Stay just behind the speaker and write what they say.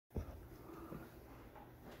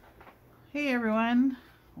Hey everyone,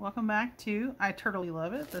 welcome back to I Totally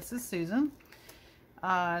Love It. This is Susan.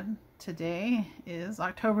 Today is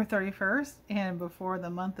October 31st, and before the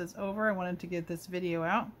month is over I wanted to get this video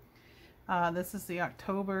out. This is the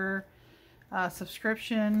October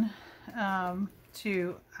subscription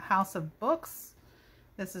to House of Books.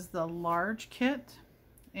 This is the large kit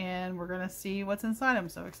and we're going to see what's inside. I'm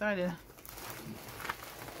so excited.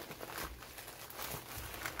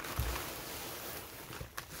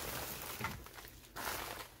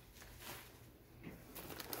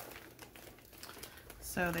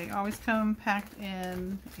 So they always come packed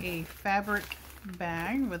in a fabric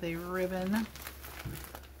bag with a ribbon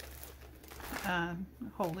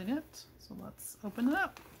holding it. So let's open it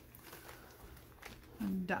up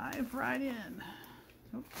and dive right in.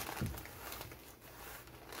 Oops.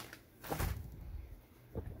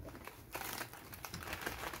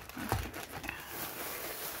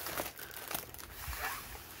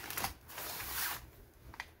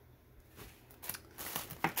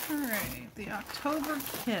 Alright, the October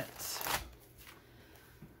kit.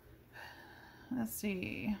 Let's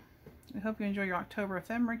see. We hope you enjoy your October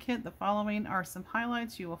ephemera kit. The following are some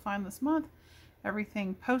highlights you will find this month.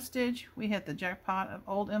 Everything postage. We hit the jackpot of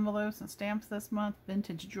old envelopes and stamps this month.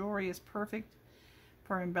 Vintage jewelry is perfect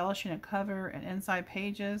for embellishing a cover and inside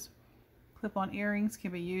pages. Clip-on earrings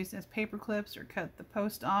can be used as paper clips or cut the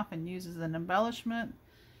post off and use as an embellishment.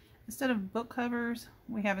 Instead of book covers,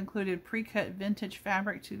 we have included pre-cut vintage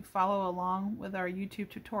fabric to follow along with our YouTube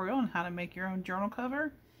tutorial on how to make your own journal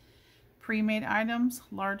cover. Pre-made items,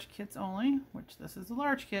 large kits only, which this is a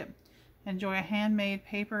large kit. Enjoy a handmade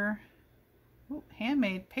paper.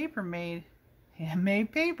 Handmade paper.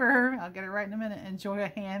 I'll get it right in a minute. Enjoy a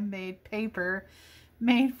handmade paper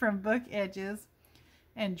made from book edges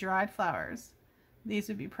and dried flowers. These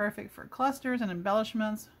would be perfect for clusters and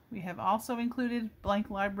embellishments. We have also included blank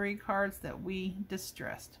library cards that we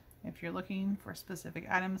distressed. If you're looking for specific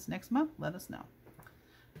items next month, let us know.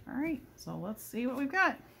 Alright, so let's see what we've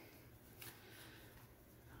got.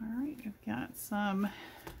 Alright, we've got some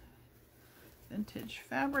vintage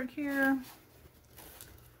fabric here.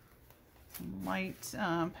 Some light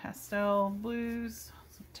pastel blues,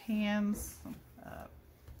 some tans, some,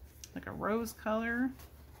 like a rose color.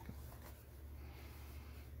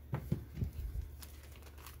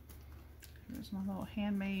 Here's my little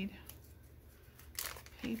handmade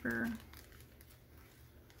paper. You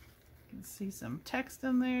can see some text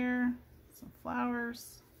in there, some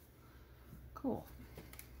flowers. Cool.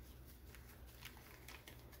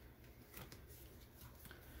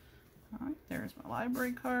 Alright, there's my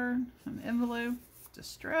library card, an envelope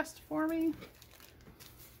distressed for me.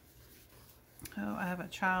 Oh, I have a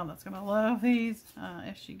child that's going to love these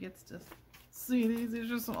if she gets to see these.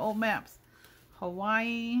 These are some old maps.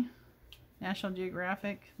 Hawaii, National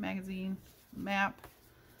Geographic magazine map,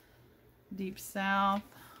 Deep South,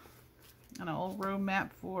 an old road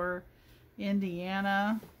map for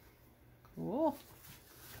Indiana. Cool.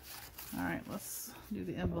 Alright, let's do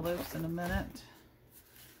the envelopes in a minute.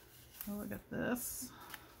 Oh, look at this.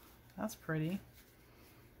 That's pretty.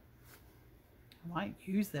 I might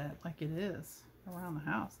use that like it is around the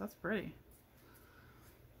house. That's pretty.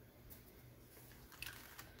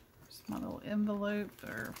 Just my little envelope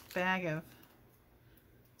or bag of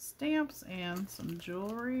stamps and some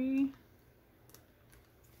jewelry.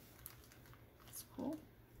 That's cool.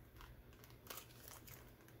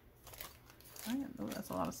 I didn't know that's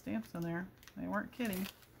a lot of stamps in there. They weren't kidding.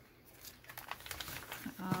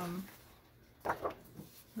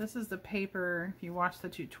 This is the paper, if you watch the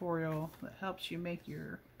tutorial, that helps you make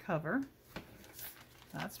your cover.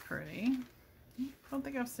 That's pretty. I don't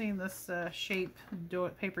think I've seen this shape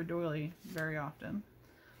paper doily very often.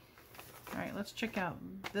 Alright, let's check out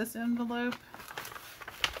this envelope,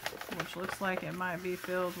 which looks like it might be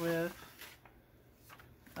filled with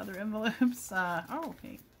other envelopes. Oh,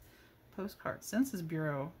 okay. Postcard. Census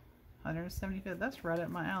Bureau. 175th. That's right up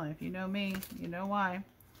my alley. If you know me, you know why.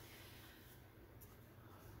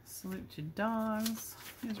 Salute to dogs.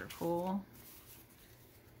 These are cool.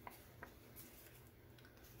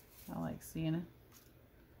 I like seeing it.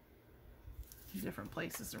 Different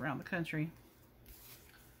places around the country.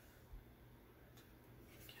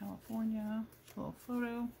 California. A little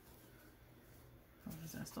photo. Oh,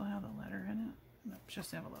 does that still have the letter in it? Nope,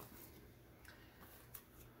 just envelope.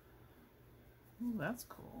 Ooh, that's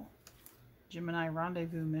cool. Gemini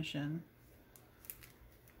Rendezvous Mission.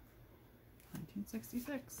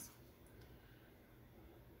 1966.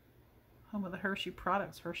 Home of the Hershey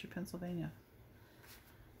products, Hershey, Pennsylvania.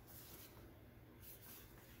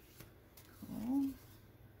 Cool.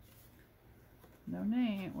 No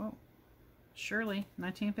name. Whoa. Shirley,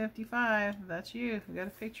 1955. That's you. We got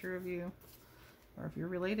a picture of you. Or if you're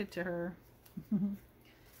related to her.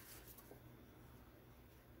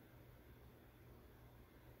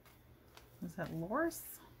 Is that Loris?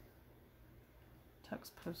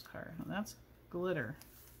 Tux postcard. Oh, that's glitter.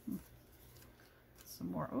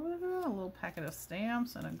 Some more. Oh, a little packet of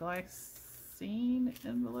stamps and a glycine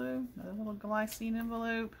envelope. Another little glycine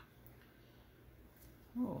envelope.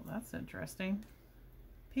 Oh, that's interesting.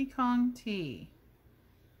 Pecan tea.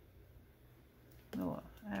 Little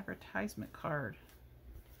advertisement card.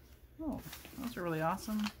 Oh, those are really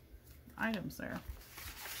awesome items there.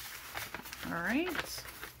 All right,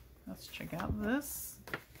 let's check out this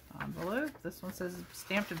envelope. This one says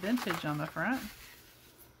stamped vintage on the front.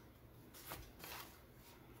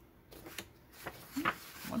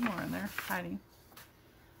 One more in there hiding.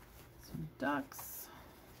 Some ducks.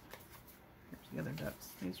 Here's the other ducks.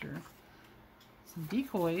 These are some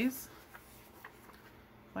decoys.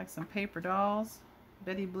 Like some paper dolls.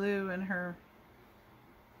 Betty Blue and her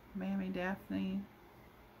Mammy Daphne.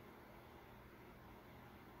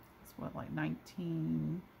 It's what, like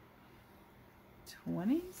 1920s?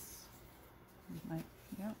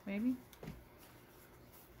 Yeah, maybe.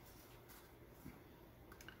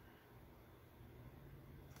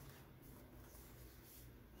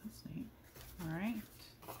 That's neat. All right.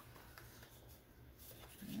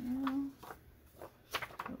 Yeah.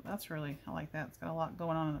 Oh, that's really, I like that. It's got a lot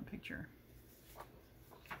going on in the picture.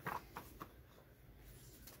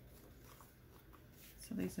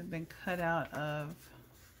 So these have been cut out of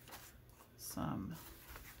some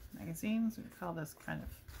magazines. We call this kind of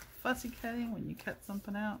fussy cutting when you cut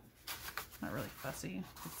something out. Not really fussy.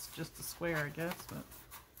 It's just a square, I guess. But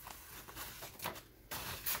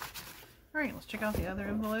all right, let's check out the other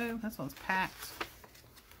envelope. This one's packed.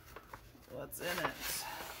 What's in it?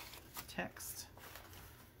 Text.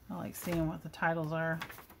 I like seeing what the titles are.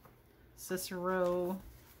 Cicero,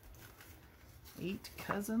 8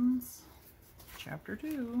 Cousins, Chapter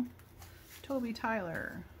 2, Toby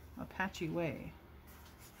Tyler, Apache Way,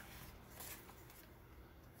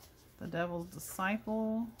 The Devil's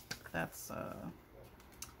Disciple. That's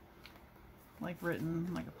like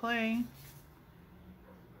written like a play.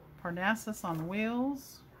 Parnassus on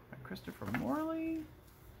Wheels by Christopher Morley.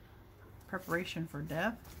 Preparation for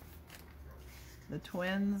Death. The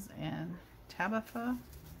Twins and Tabitha.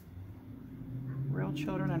 Real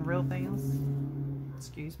Children and Real Things.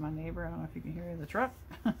 Excuse my neighbor, I don't know if you can hear the truck.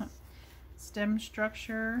 Stem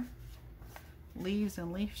structure. Leaves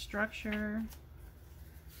and leaf structure.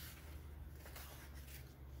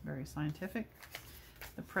 Very scientific.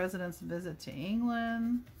 The President's Visit to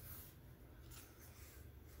England.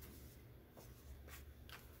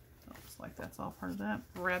 Looks like that's all part of that.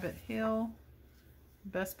 Rabbit Hill.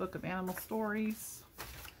 Best Book of Animal Stories.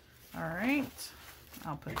 All right,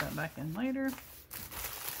 I'll put that back in later.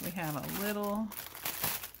 We have a little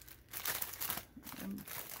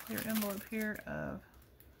clear envelope here of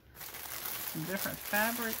some different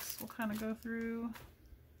fabrics we'll kind of go through. I'm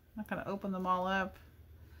not going to open them all up,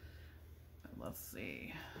 but let's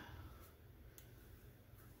see.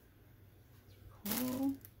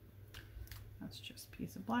 Cool. That's just a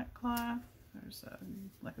piece of black cloth. There's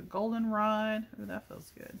like a goldenrod. Ooh, that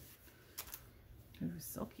feels good. Ooh,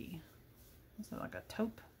 silky. Is that like a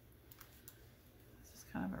taupe? This is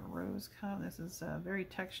kind of a rose color. This is very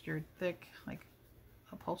textured, thick, like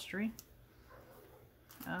upholstery.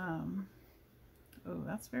 Oh,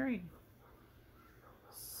 that's very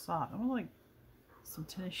soft. I want like some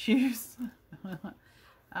tennis shoes. It's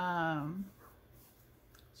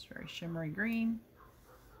very shimmery green.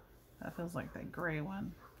 That feels like that gray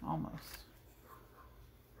one, almost.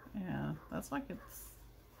 Yeah, that's like it's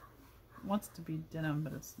wants to be denim,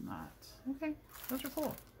 but it's not. Okay, those are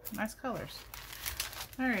cool. Nice colors.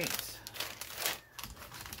 All right.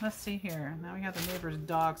 Let's see here. Now we have the neighbor's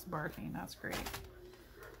dogs barking. That's great.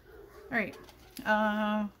 All right.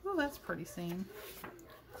 Oh, that's a pretty scene.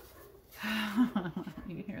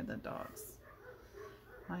 You can hear the dogs.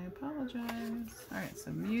 I apologize. All right,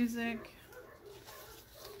 so music.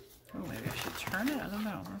 Oh, maybe I should turn it. I don't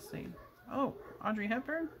know. Let's see. Oh, Audrey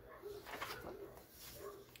Hepburn.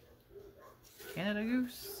 Canada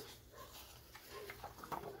Goose.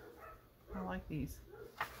 I like these.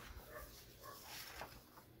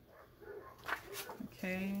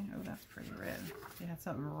 Okay. Oh, that's pretty red. You had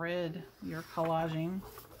something red you're collaging.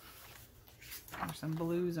 There's some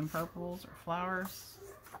blues and purples or flowers.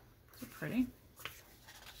 Those are pretty.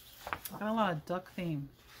 Got a lot of duck theme.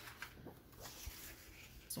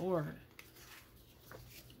 Sword.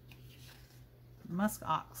 Musk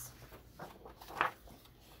ox.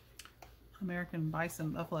 American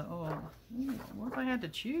bison, buffalo. Oh, ooh, what if I had to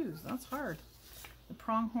choose? That's hard. The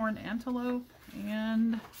pronghorn antelope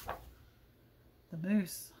and the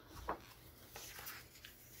moose.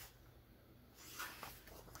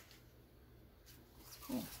 That's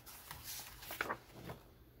cool.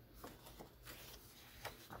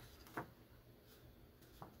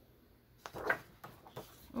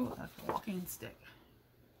 Oh, that's a walking stick.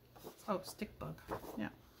 Oh, stick bug. Yeah.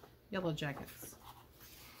 Yellow jackets.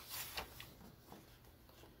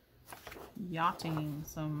 Yachting.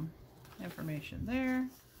 Some information there.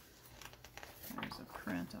 There's a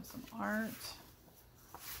print of some art.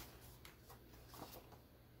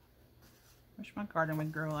 Wish my garden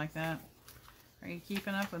would grow like that. Are you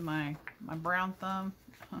keeping up with my brown thumb?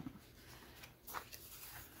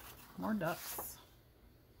 More ducks.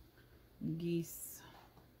 Geese.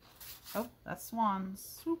 Oh, that's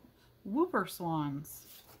swans. Whooper swans.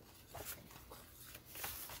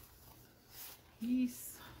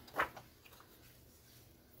 Geese. Are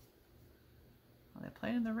they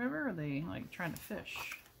playing in the river or are they like trying to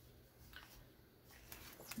fish?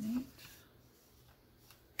 That's neat.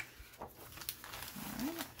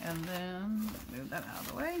 Alright, and then move that out of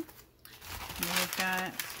the way. And then we've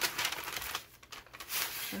got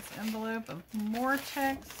this envelope of more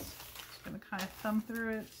text. Just going to kind of thumb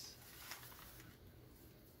through it.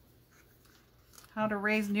 How to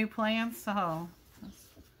raise new plants. Oh,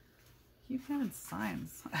 keep having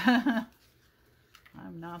signs. I'm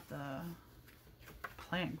not the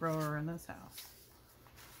plant grower in this house.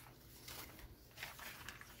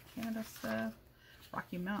 Canada stuff.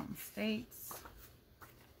 Rocky Mountain States.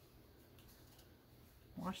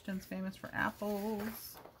 Washington's famous for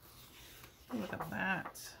apples. Look at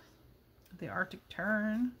that. The Arctic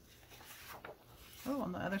tern. Oh,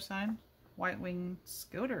 on the other side, white-winged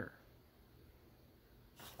scoter.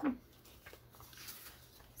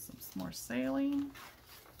 Some more sailing.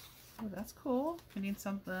 Oh, that's cool. We need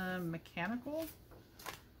something mechanical.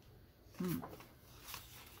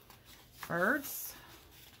 Birds.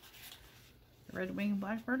 The red-winged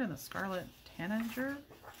blackbird and the scarlet tanager.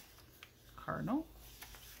 Cardinal.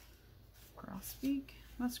 Grosbeak.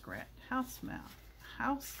 Muskrat. House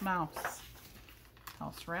mouse.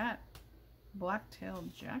 House rat. Black-tailed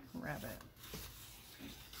jackrabbit.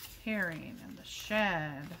 Herring and the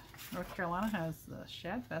shad. North Carolina has the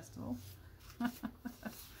Shad Festival.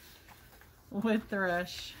 Wood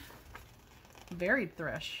thrush. Varied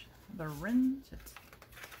thrush. The wrentit.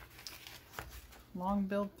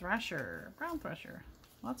 Long-billed thrasher. Brown thrasher.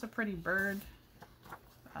 Lots of pretty bird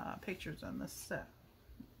pictures on this set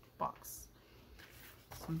box.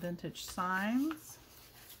 Some vintage signs.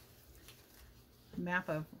 Map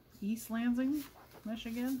of East Lansing,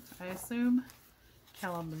 Michigan, I assume.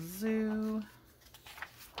 Kalamazoo.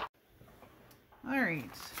 Alright.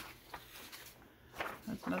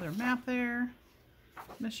 That's another map there.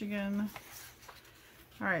 Michigan.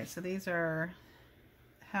 Alright, so these are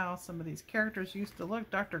how some of these characters used to look.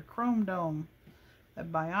 Dr. Chrome Dome, the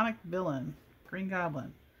Bionic Villain, Green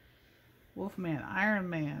Goblin, Wolfman, Iron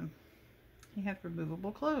Man. He had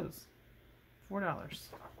removable clothes. $4.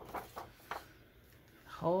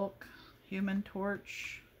 Hulk, Human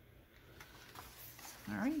Torch.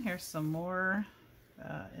 Alright, here's some more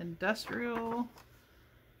industrial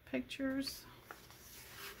pictures.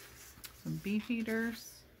 Some beef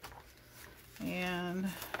eaters. And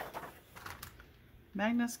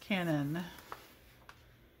Magnus Cannon.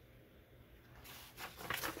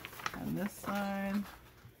 And this side,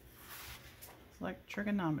 it's like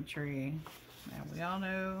trigonometry. And we all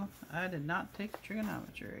know I did not take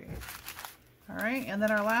trigonometry. Alright, and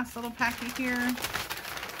then our last little packet here,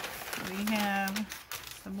 we have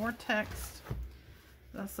some more text.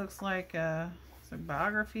 This looks like a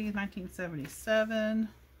biography, 1977.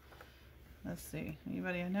 Let's see,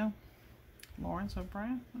 anybody I know? Lawrence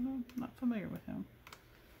O'Brien? I don't know, I'm not familiar with him.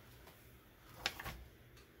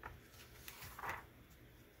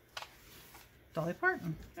 Dolly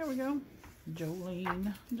Parton, there we go.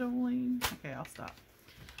 Jolene. Okay, I'll stop.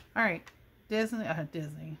 Alright, Disney.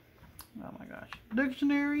 Oh my gosh.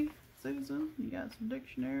 Dictionary, Susan. You got some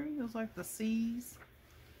dictionary. It was like the C's.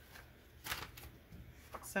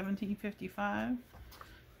 1755.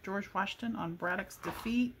 George Washington on Braddock's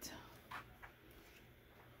defeat.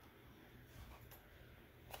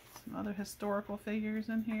 Some other historical figures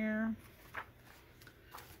in here.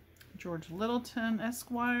 George Littleton,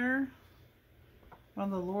 Esquire. One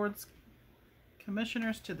of the Lord's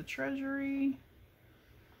Commissioners to the Treasury.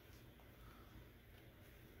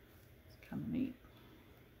 It's kind of neat.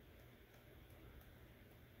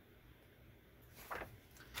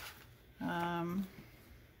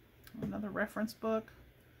 Another reference book.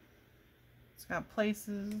 Got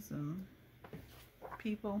places and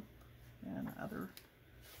people and other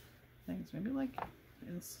things. Maybe like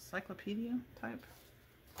encyclopedia type.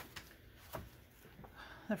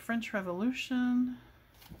 The French Revolution.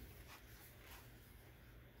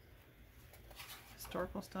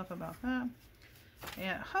 Historical stuff about that.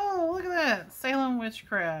 And oh, look at that! Salem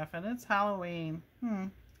Witchcraft, and it's Halloween.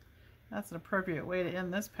 That's an appropriate way to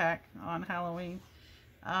end this pack on Halloween.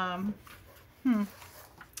 Kind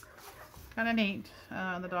of neat.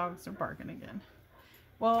 The dogs are barking again.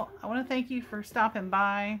 Well, I want to thank you for stopping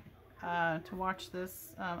by to watch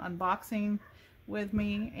this unboxing with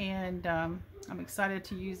me, and I'm excited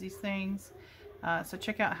to use these things. So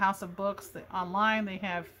check out House of Books online. They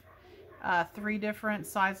have 3 different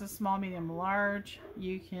sizes: small, medium, large.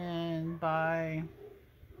 You can buy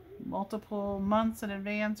multiple months in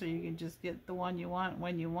advance, or you can just get the one you want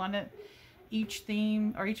when you want it. Each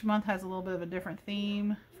theme, or each month, has a little bit of a different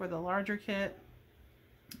theme for the larger kit.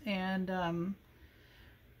 And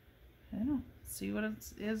yeah, see what it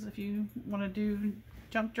is if you want to do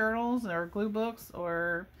junk journals or glue books,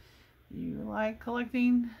 or you like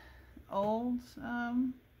collecting old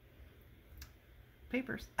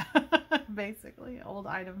papers. Basically old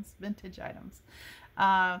items, vintage items.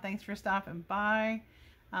 Thanks for stopping by.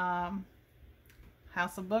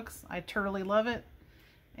 House of Books, I totally love it,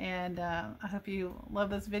 and I hope you love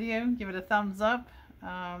this video. Give it a thumbs up.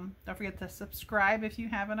 Don't forget to subscribe if you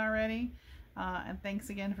haven't already, and thanks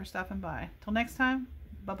again for stopping by. Till next time,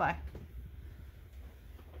 bye bye.